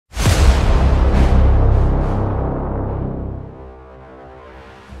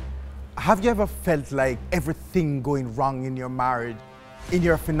Have you ever felt like everything going wrong in your marriage, in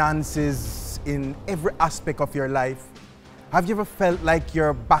your finances, in every aspect of your life? Have you ever felt like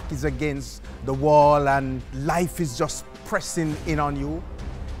your back is against the wall and life is just pressing in on you?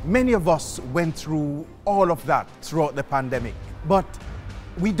 Many of us went through all of that throughout the pandemic, but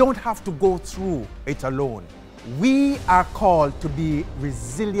we don't have to go through it alone. We are called to be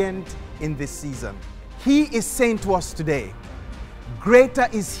resilient in this season. He is saying to us today, greater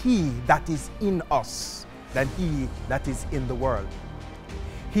is He that is in us than he that is in the world.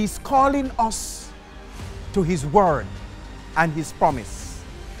 He's calling us to His word and His promise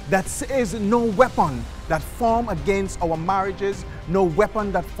that says no weapon that form against our marriages, no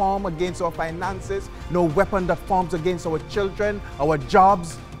weapon that form against our finances, no weapon that forms against our children, our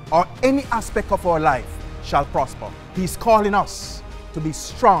jobs, or any aspect of our life shall prosper. He's calling us to be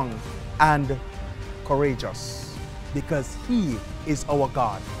strong and courageous because He is our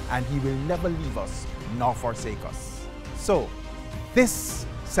God and He will never leave us nor forsake us. So this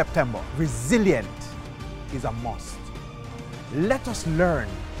September, resilient is a must. Let us learn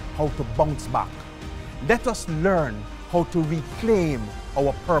how to bounce back. Let us learn how to reclaim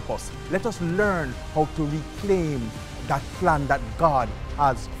our purpose. Let us learn how to reclaim that plan that God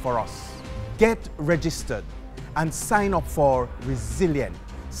has for us. Get registered and sign up for Resilient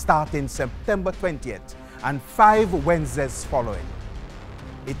starting September 20th and 5 Wednesdays following.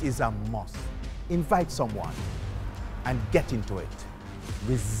 It is a must. Invite someone and get into it.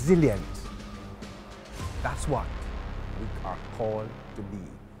 Resilient. That's what we are called to be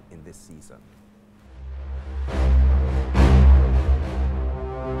in this season.